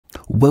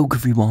Welcome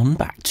everyone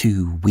back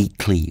to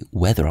weekly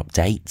weather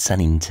updates,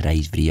 and in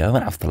today's video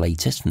I have the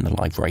latest from the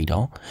live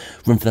radar.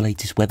 Run for the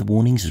latest weather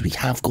warnings as we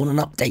have got an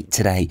update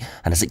today,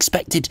 and as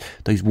expected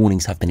those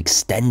warnings have been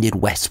extended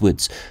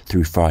westwards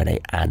through Friday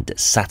and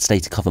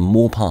Saturday to cover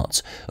more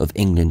parts of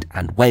England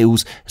and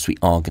Wales, as we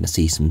are going to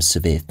see some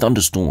severe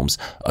thunderstorms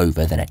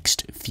over the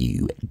next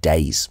few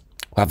days.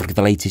 We'll have a look at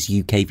the latest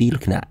UKV,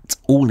 looking at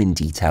all in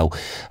detail,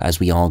 as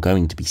we are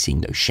going to be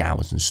seeing those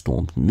showers and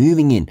storms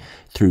moving in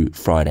through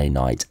Friday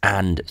night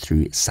and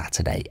through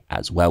Saturday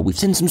as well. We've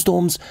seen some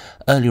storms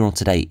earlier on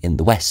today in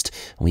the west,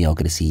 and we are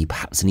going to see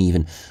perhaps an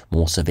even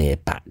more severe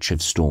batch of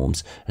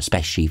storms,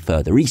 especially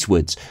further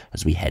eastwards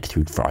as we head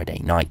through Friday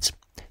night.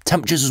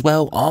 Temperatures as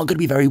well are going to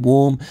be very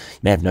warm. You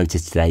may have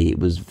noticed today it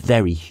was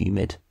very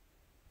humid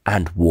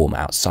and warm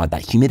outside.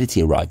 That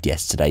humidity arrived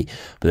yesterday,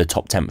 but the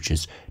top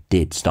temperatures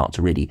did start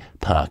to really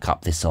perk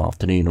up this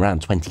afternoon, around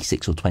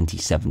 26 or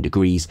 27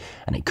 degrees,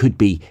 and it could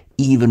be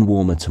even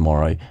warmer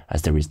tomorrow,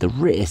 as there is the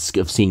risk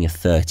of seeing a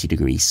 30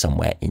 degrees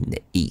somewhere in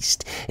the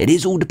east. It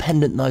is all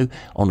dependent though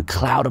on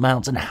cloud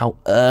amounts and how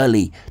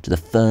early to the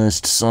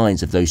first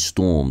signs of those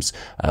storms.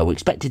 We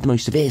expected the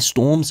most severe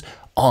storms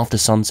after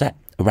sunset,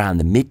 around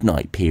the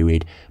midnight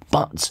period,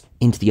 but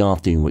into the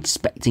afternoon we're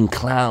expecting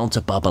cloud to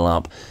bubble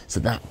up,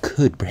 so that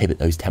could prohibit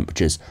those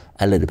temperatures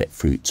a little bit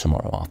through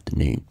tomorrow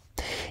afternoon.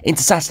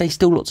 Into Saturday,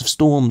 still lots of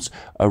storms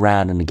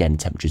around, and again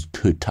temperatures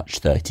could touch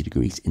 30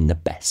 degrees in the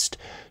best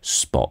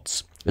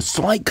spots. A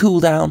slight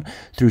cool down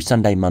through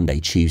Sunday, Monday,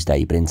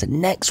 Tuesday, but into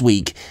next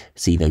week,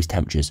 see those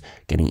temperatures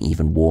getting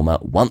even warmer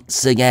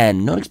once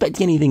again. Not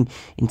expecting anything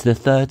into the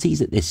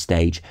 30s at this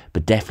stage,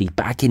 but definitely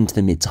back into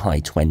the mid to high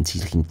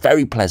 20s, looking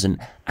very pleasant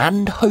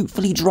and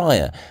hopefully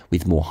drier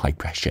with more high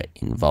pressure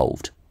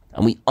involved.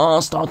 And we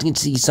are starting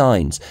to see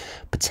signs,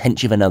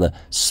 potentially of another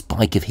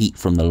spike of heat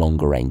from the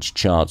longer range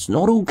charts.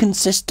 Not all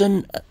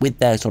consistent with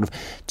their sort of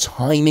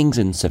timings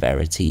and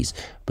severities,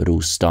 but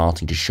all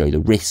starting to show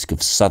the risk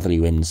of southerly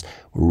winds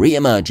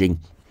re-emerging.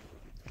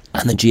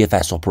 And the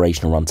GFS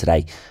operational run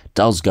today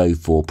does go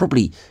for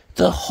probably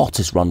the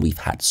hottest run we've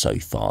had so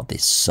far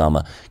this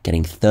summer,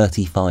 getting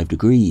 35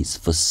 degrees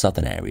for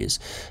southern areas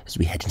as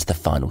we head into the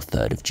final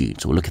third of June.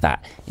 So we'll look at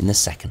that in the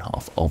second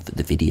half of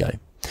the video.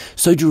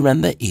 So do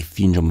remember, if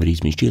you enjoy my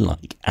videos, make sure you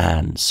like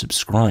and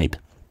subscribe.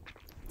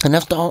 And now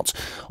start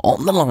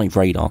on the live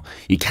radar.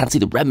 You can see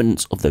the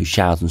remnants of those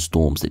showers and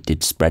storms that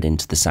did spread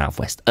into the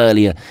southwest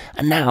earlier,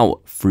 and now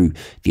through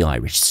the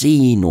Irish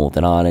Sea,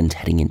 Northern Ireland,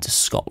 heading into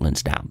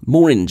Scotland now.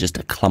 More in just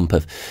a clump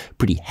of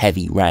pretty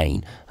heavy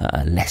rain,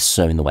 less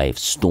so in the way of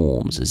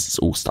storms as it's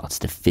all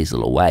started to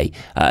fizzle away.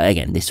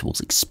 Again, this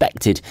was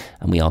expected,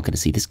 and we are going to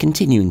see this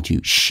continuing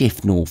to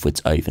shift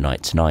northwards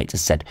overnight tonight. As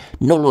I said,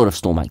 not a lot of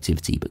storm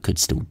activity, but could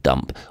still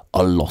dump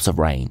a lot of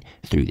rain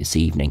through this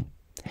evening.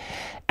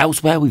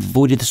 Elsewhere, we've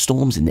avoided the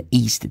storms in the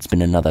east. It's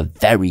been another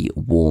very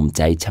warm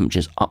day.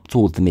 Temperatures up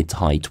towards the mid to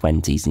high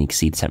 20s, and you can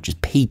see the temperatures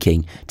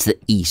peaking to the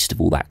east of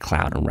all that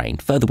cloud and rain.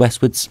 Further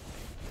westwards,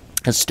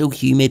 it's still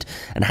humid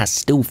and has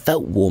still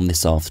felt warm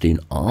this afternoon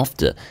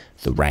after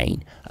the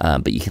rain,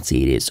 but you can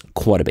see it is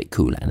quite a bit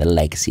cooler, and the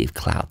legacy of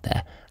cloud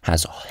there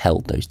has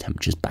held those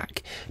temperatures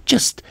back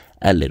just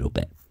a little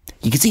bit.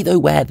 You can see though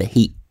where the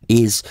heat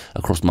is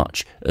across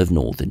much of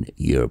northern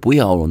Europe. We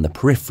are on the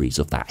peripheries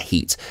of that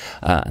heat,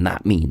 and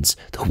that means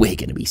that we're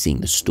going to be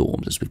seeing the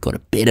storms, as we've got a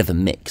bit of a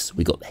mix.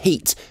 We've got the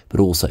heat, but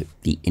also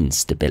the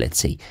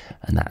instability,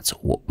 and that's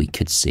what we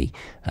could see,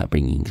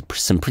 bringing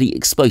some pretty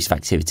explosive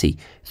activity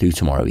through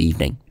tomorrow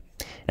evening.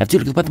 Now, if you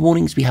look at the weather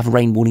warnings, we have a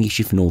rain warning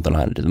issue for Northern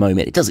Ireland at the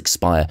moment. It does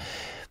expire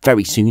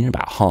very soon, in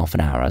about half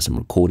an hour as I'm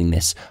recording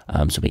this,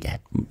 so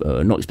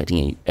we're not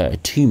expecting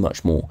too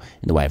much more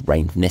in the way of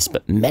rain from this,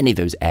 but many of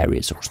those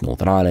areas across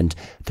Northern Ireland,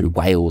 through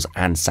Wales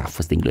and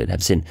southwest England,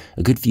 have seen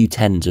a good few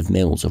tens of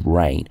mils of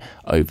rain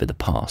over the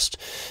past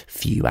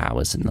few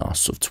hours, and the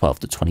last sort of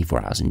 12 to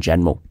 24 hours in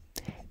general.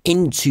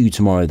 Into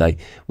tomorrow, though,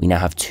 we now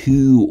have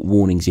two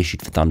warnings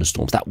issued for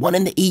thunderstorms. That one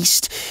in the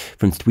east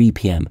from 3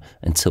 p.m.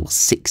 until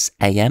 6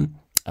 a.m.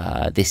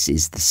 This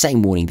is the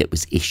same warning that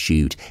was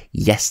issued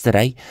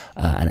yesterday,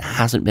 and it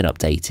hasn't been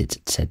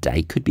updated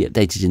today. Could be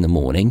updated in the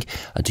morning.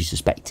 I do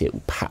suspect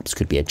it perhaps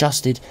could be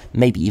adjusted,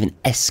 maybe even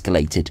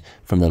escalated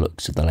from the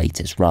looks of the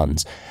latest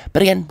runs.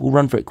 But again, we'll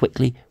run through it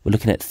quickly. We're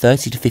looking at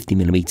 30 to 50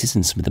 millimetres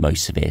in some of the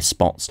most severe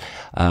spots,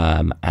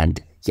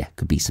 and yeah,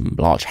 could be some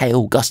large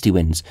hail, gusty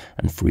winds,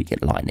 and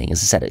frequent lightning.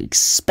 As I said,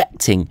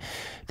 expecting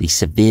the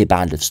severe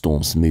band of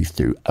storms to move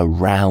through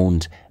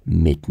around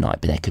midnight,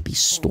 but there could be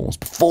storms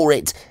before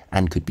it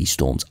and could be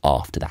storms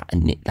after that,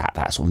 and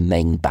that sort of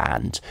main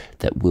band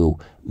that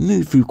will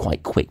move through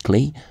quite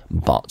quickly,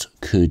 but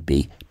could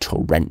be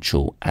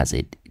torrential as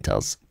it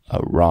does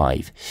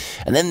arrive.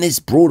 And then this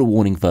broader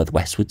warning further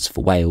westwards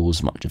for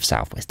Wales, much of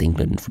southwest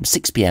England, from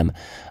 6 p.m.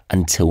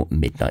 until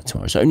midnight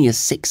tomorrow. So only a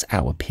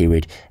 6-hour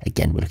period.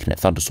 Again, we're looking at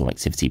thunderstorm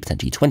activity,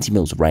 potentially 20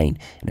 mils of rain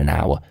in an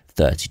hour,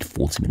 30 to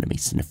 40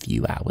 millimetres in a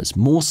few hours.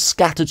 More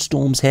scattered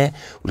storms here.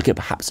 We're looking at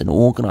perhaps an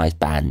organised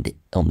band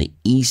on the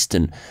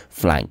eastern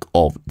flank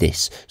of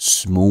this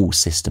small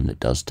system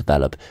that does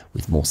develop,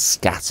 with more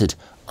scattered,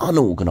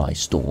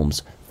 unorganised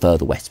storms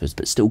further westwards,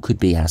 but still could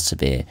be as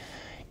severe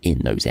in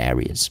those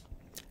areas.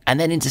 And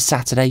then into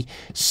Saturday,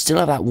 still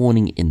have that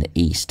warning in the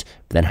east,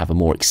 but then have a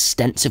more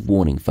extensive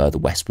warning further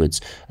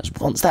westwards, as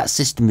once that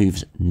system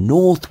moves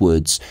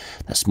northwards,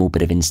 that small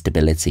bit of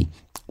instability,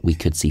 we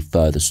could see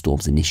further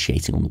storms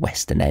initiating on the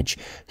western edge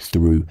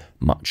through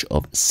much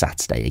of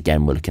Saturday.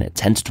 Again, we're looking at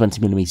 10 to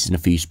 20 millimetres in a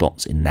few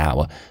spots in an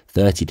hour,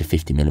 30 to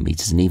 50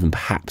 millimetres, and even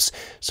perhaps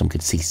some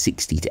could see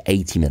 60 to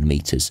 80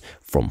 millimetres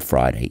from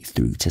Friday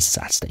through to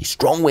Saturday.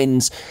 Strong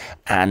winds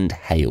and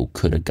hail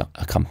could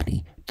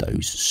accompany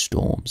those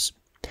storms.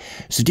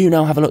 So do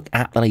now have a look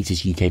at the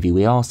latest UKV.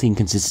 We are seeing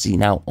consistency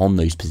now on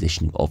those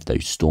positioning of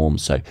those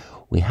storms, so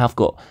we have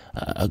got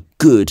a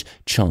good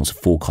chance of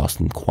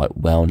forecasting quite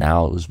well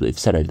now. As we've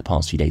said over the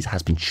past few days, it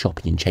has been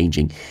choppy and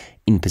changing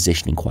in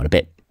positioning quite a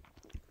bit.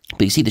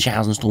 But you see the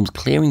showers and storms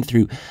clearing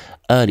through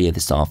earlier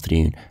this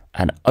afternoon,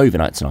 and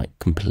overnight tonight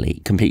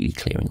completely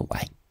clearing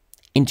away.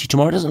 Into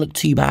tomorrow doesn't look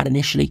too bad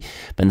initially,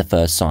 but the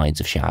first signs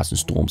of showers and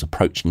storms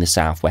approaching the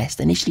southwest.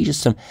 Initially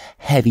just some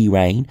heavy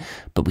rain,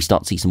 but we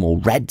start to see some more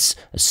reds,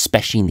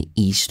 especially in the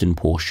eastern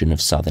portion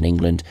of southern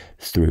England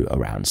through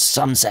around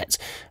sunset,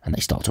 and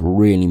they start to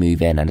really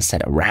move in. And as I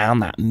said,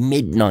 around that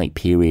midnight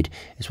period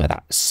is where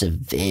that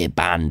severe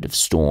band of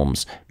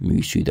storms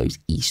moves through those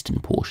eastern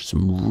portions.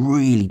 Some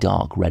really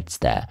dark reds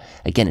there.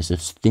 Again, it's a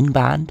thin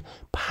band,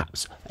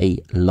 perhaps a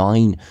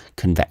line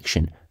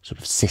convection sort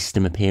of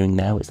system appearing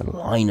there. It's a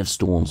line of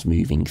storms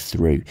moving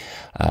through.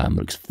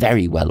 Looks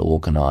very well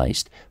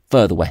organised.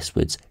 Further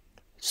westwards,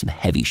 some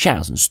heavy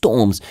showers and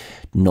storms,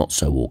 not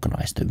so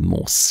organised, though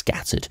more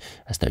scattered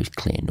as those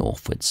clear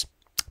northwards.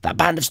 That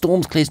band of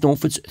storms clears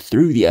northwards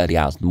through the early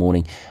hours of the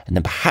morning, and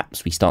then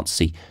perhaps we start to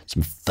see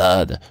some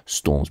further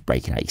storms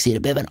breaking out. You see a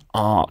bit of an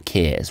arc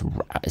here as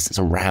it's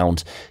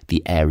around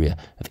the area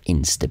of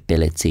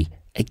instability.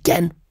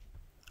 Again,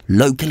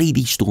 locally,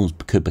 these storms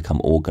could become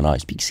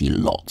organised, but you see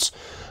lots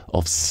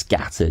of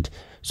scattered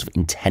sort of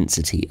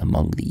intensity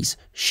among these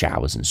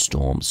showers and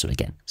storms. So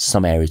again,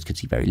 some areas could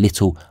see very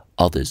little,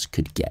 others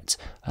could get,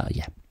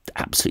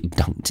 absolutely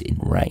dunked in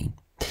rain.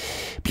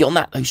 Beyond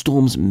that, those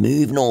storms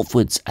move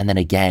northwards, and then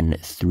again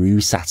through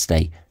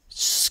Saturday,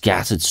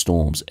 scattered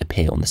storms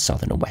appear on the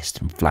southern and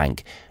western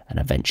flank, and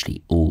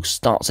eventually all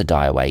starts to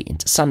die away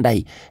into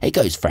Sunday. It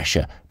goes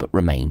fresher, but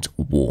remains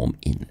warm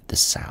in the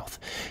south.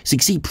 So you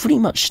can see pretty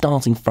much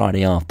starting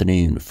Friday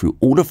afternoon through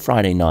all of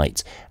Friday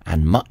night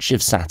and much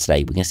of Saturday,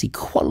 we're going to see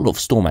quite a lot of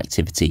storm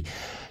activity.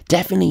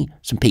 Definitely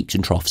some peaks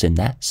and troughs in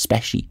there,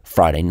 especially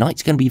Friday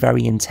night's going to be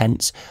very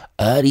intense.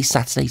 Early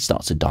Saturday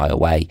starts to die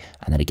away,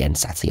 and then again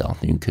Saturday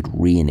afternoon could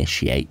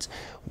reinitiate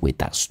with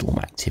that storm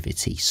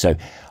activity. So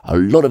a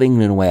lot of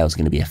England and Wales are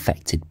going to be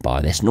affected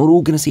by this. Not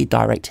all going to see a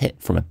direct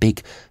hit from a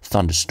big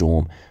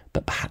thunderstorm,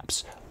 but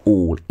perhaps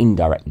all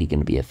indirectly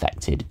going to be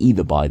affected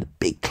either by the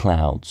big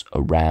clouds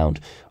around,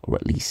 or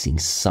at least seeing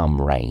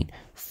some rain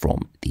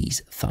from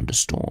these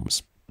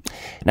thunderstorms.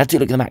 Now to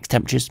look at the max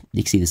temperatures,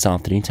 you can see this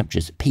afternoon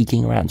temperatures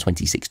peaking around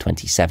 26,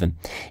 27.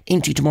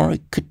 Into tomorrow,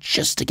 could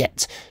just to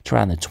get to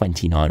around the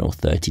 29 or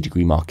 30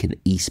 degree mark in the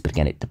east, but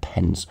again it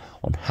depends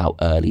on how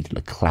early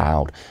the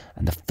cloud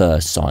and the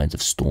first signs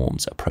of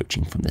storms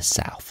approaching from the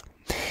south.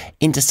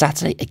 Into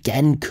Saturday,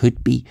 again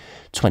could be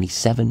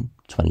 27,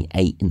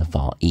 28 in the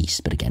far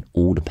east, but again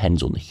all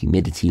depends on the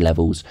humidity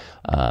levels,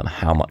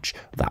 how much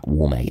of that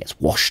warm air gets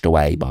washed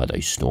away by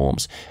those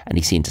storms. And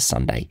you see into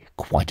Sunday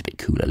quite a bit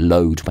cooler,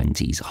 low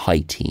 20s, high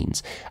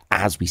teens,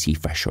 as we see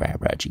fresher air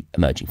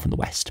emerging from the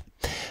west.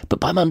 But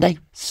by Monday,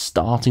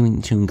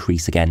 starting to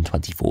increase again,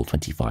 24,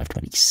 25,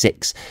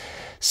 26.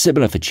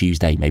 Similar for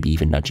Tuesday, maybe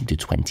even nudging to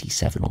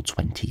 27 or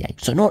 28.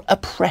 So not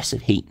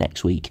oppressive heat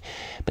next week,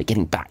 but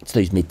getting back to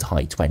those mid to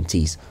high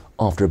 20s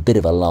after a bit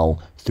of a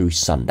lull through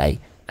Sunday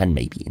and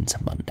maybe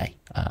into Monday.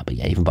 But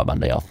yeah, even by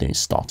Monday afternoon, it's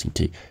starting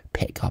to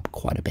pick up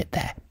quite a bit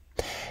there.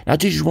 Now, I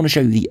do just want to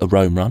show you the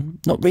Arome run.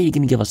 Not really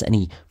going to give us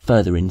any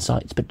further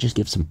insights, but just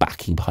give some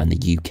backing behind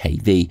the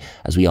UKV,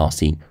 as we are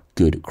seeing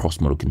good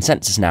cross-model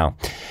consensus now.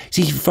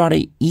 See,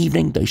 Friday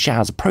evening, those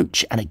showers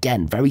approach, and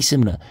again, very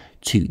similar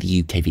to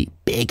the UKV,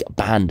 big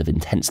band of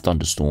intense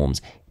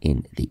thunderstorms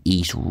in the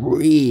east,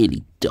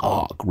 really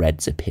dark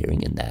reds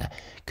appearing in there.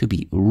 Could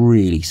be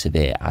really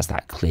severe as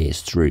that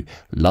clears through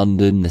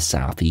London, the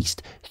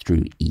southeast,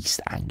 through East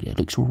Anglia. It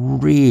looks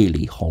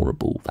really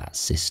horrible, that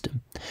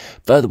system.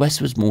 Further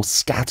westwards, more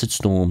scattered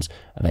storms,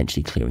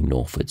 eventually clearing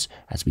northwards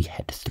as we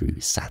head through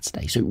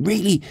Saturday. So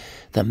really,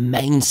 the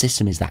main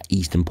system is that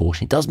eastern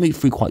portion. It does move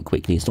through quite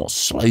quickly. It's not a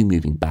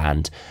slow-moving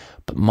band,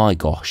 but my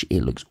gosh,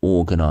 it looks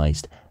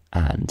organised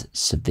and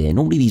severe.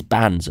 Normally these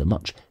bands are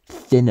much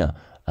thinner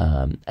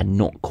and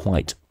not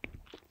quite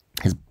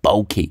as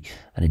bulky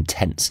and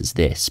intense as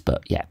this,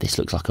 but yeah, this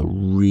looks like a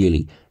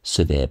really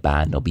severe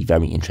band. I'll be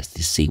very interested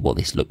to see what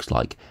this looks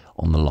like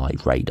on the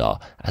live radar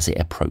as it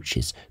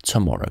approaches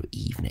tomorrow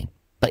evening.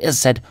 But as I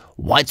said,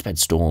 widespread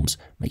storms.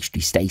 Make sure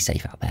you stay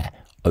safe out there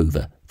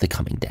over the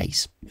coming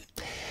days.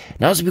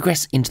 Now, as we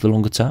progress into the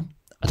longer term,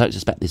 I don't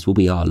suspect this will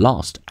be our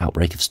last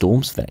outbreak of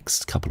storms for the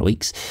next couple of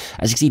weeks.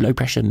 As you can see, low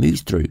pressure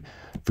moves through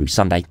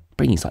Sunday,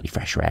 bringing slightly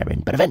fresher air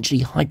in, but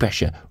eventually high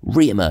pressure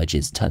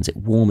re-emerges, turns it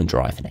warm and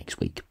dry for next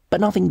week. But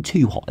nothing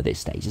too hot at this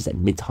stage. As I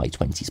said, mid to high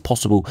 20s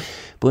possible,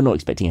 but we're not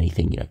expecting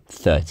anything,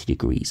 30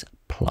 degrees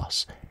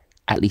plus,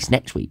 at least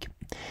next week.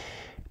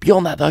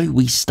 Beyond that, though,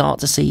 we start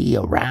to see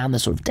around the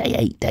sort of day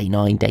 8, day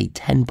 9, day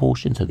 10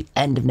 portion, so the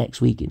end of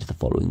next week into the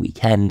following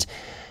weekend.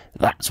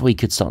 That's where we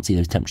could start to see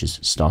those temperatures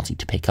starting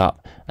to pick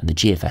up, and the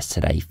GFS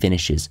today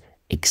finishes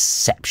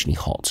exceptionally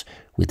hot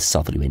with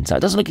southerly winds. Now,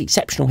 it doesn't look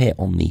exceptional here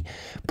on the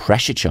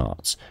pressure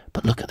charts,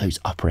 but look at those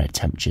upper air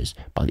temperatures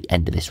by the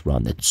end of this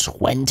run. The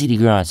 20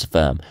 degree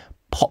isotherm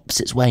pops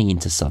its way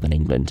into southern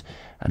England,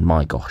 and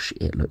my gosh,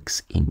 it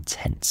looks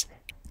intense.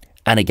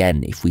 And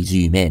again, if we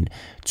zoom in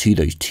to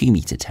those 2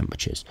 metre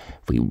temperatures,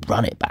 if we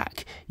run it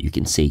back, you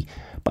can see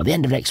by the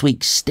end of next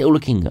week, still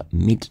looking at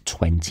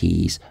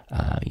mid-20s,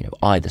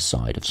 either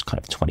side of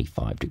kind of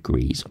 25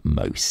 degrees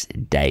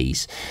most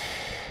days.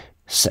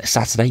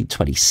 Saturday,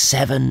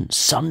 27,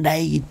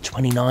 Sunday,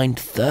 29,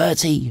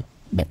 30,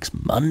 next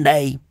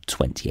Monday,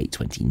 28,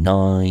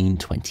 29,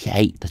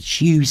 28, the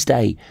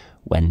Tuesday,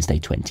 Wednesday,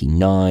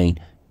 29,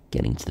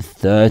 getting to the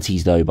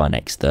 30s though by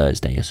next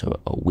Thursday, so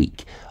a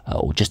week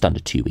or just under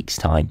 2 weeks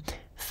time,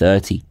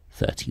 30,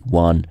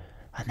 31,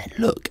 and then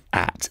look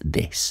at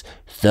this,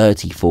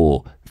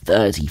 34,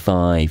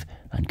 35,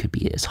 and could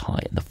be as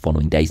high in the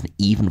following days, and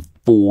even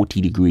 40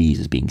 degrees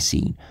is being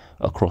seen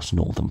across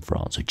northern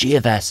France. So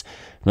GFS,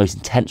 the most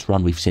intense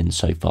run we've seen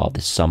so far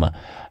this summer.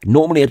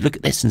 Normally I'd look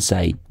at this and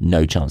say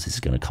no chance this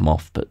is going to come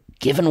off, but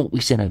given what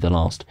we've seen over the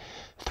last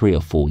 3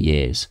 or 4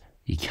 years,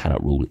 you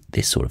cannot rule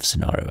this sort of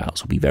scenario out.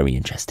 So we'll be very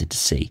interested to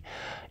see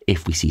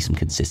if we see some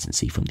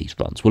consistency from these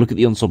runs. We'll look at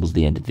the ensembles at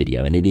the end of the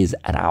video, and it is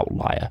an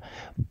outlier,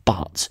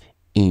 but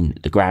in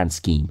the grand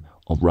scheme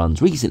of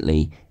runs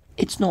recently,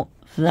 it's not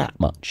that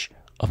much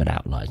of an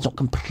outlier. It's not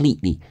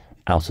completely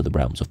out of the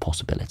realms of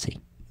possibility.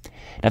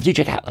 Now, if you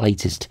check out the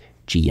latest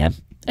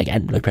GM,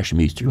 again, low pressure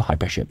moves through, high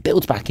pressure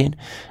builds back in,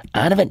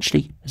 and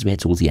eventually, as we head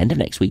towards the end of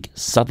next week,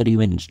 southerly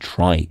winds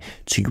try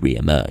to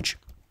re-emerge.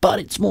 But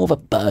it's more of a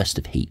burst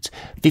of heat.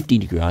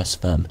 15 degree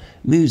isotherm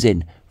moves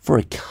in for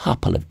a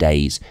couple of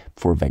days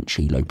before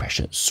eventually low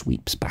pressure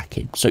sweeps back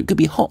in. So it could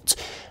be hot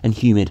and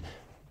humid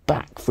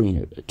back for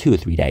 2 or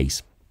 3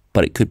 days,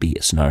 but it could be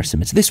a scenario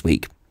similar to this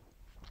week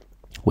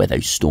where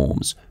those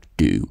storms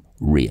do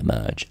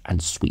re-emerge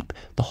and sweep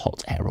the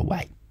hot air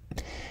away.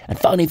 And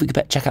finally, if we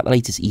could check out the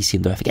latest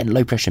ECMWF, again,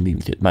 low pressure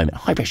moving through at the moment,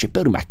 high pressure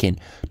building back in,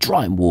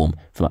 dry and warm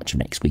for much of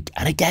next week,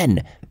 and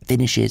again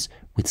finishes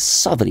with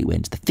southerly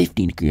winds, the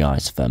 15 degree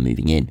isotherm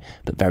moving in,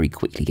 but very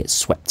quickly gets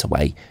swept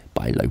away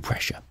by low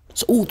pressure.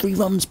 So all 3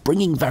 runs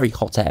bringing very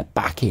hot air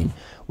back in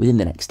within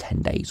the next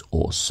 10 days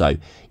or so.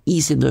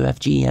 ECMWF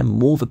GM,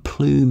 more of a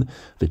plume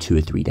for 2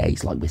 or 3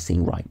 days like we're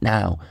seeing right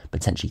now,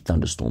 potentially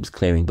thunderstorms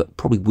clearing, but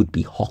probably would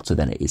be hotter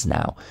than it is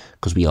now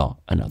because we are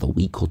another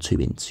week or 2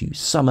 into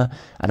summer,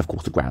 and of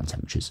course the ground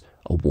temperatures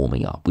are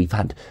warming up. We've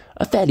had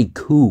a fairly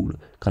cool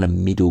kind of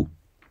middle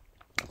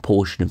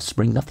portion of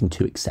spring, nothing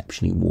too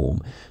exceptionally warm.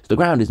 So the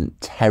ground isn't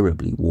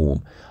terribly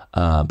warm,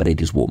 but it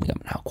is warming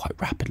up now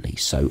quite rapidly.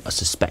 So I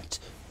suspect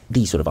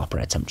these sort of upper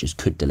air temperatures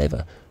could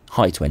deliver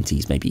high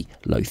 20s, maybe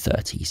low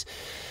 30s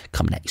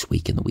come next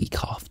week and the week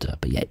after.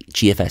 But yeah,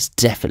 GFS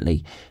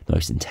definitely the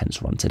most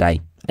intense run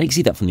today. And you can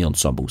see that from the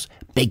ensembles.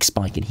 Big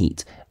spike in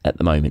heat at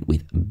the moment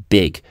with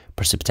big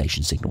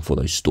precipitation signal for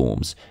those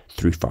storms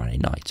through Friday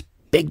night.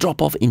 Big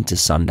drop off into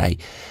Sunday,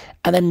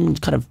 and then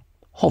kind of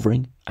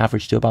hovering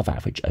average to above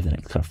average over the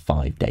next kind of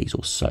 5 days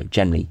or so,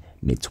 generally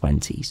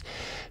mid-20s.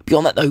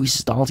 Beyond that, though, we're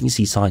starting to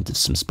see signs of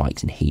some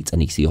spikes in heat,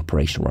 and you can see the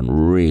operational run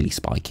really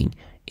spiking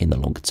in the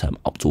longer term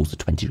up towards the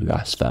 20 degree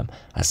isotherm.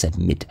 As I said,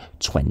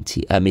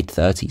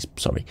 mid-30s,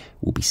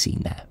 will be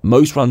seen there.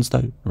 Most runs,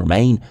 though,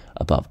 remain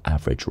above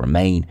average,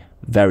 remain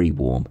very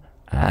warm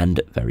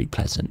and very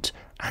pleasant.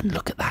 And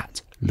look at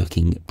that,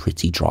 looking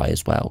pretty dry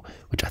as well,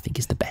 which I think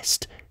is the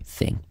best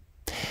thing.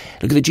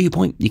 Look at the dew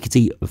point. You can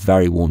see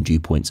very warm dew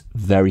points,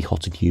 very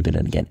hot and humid,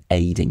 and again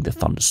aiding the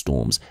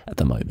thunderstorms at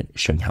the moment,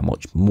 showing how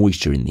much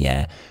moisture in the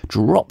air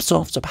drops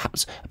off, so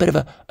perhaps a bit of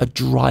a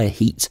drier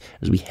heat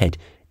as we head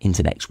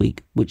into next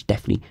week, which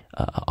definitely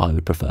I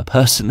would prefer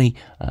personally.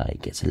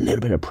 It gets a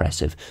little bit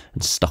oppressive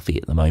and stuffy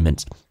at the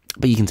moment,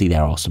 but you can see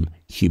there are some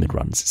humid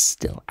runs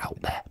still out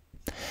there.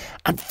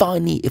 And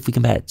finally, if we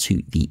compare it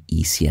to the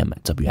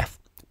ECMWF,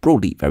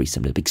 broadly very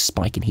similar, big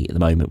spike in heat at the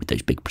moment with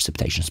those big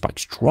precipitation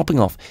spikes dropping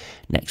off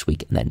next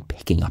week and then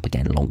picking up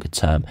again longer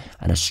term,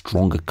 and a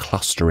stronger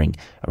clustering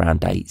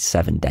around day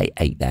 7, day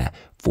 8 there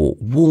for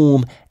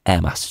warm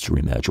air masses to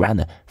emerge around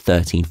the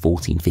 13,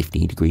 14,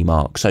 15 degree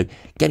mark. So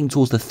getting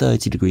towards the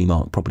 30 degree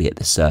mark probably at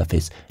the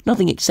surface.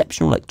 Nothing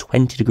exceptional like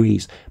 20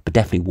 degrees, but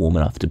definitely warm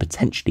enough to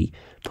potentially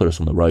put us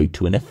on the road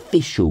to an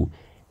official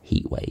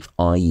heat wave,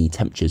 i.e.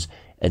 temperatures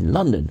in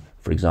London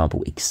for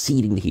example,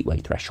 exceeding the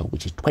heatwave threshold,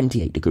 which is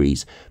 28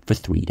 degrees for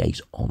 3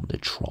 days on the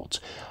trot.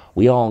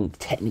 We are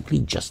technically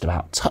just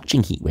about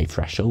touching heatwave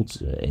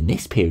thresholds in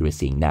this period we're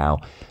seeing now,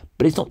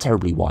 but it's not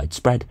terribly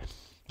widespread.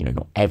 You know,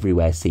 not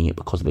everywhere seeing it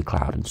because of the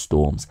cloud and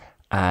storms,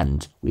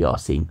 and we are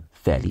seeing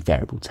fairly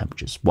variable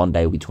temperatures. One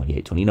day will be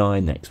 28,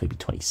 29, the next may be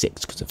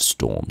 26 because of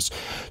storms.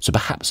 So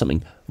perhaps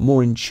something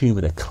more in tune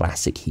with a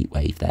classic heat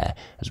wave there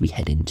as we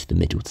head into the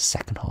middle to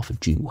second half of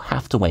June. We'll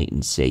have to wait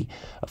and see.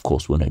 Of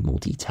course, we'll know more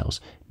details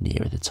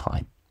nearer the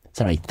time.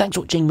 So anyway, thanks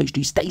for watching. Make sure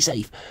you stay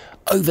safe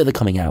over the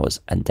coming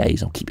hours and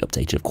days. I'll keep you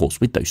updated, of course,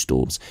 with those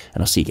storms,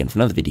 and I'll see you again for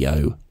another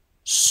video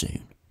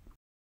soon.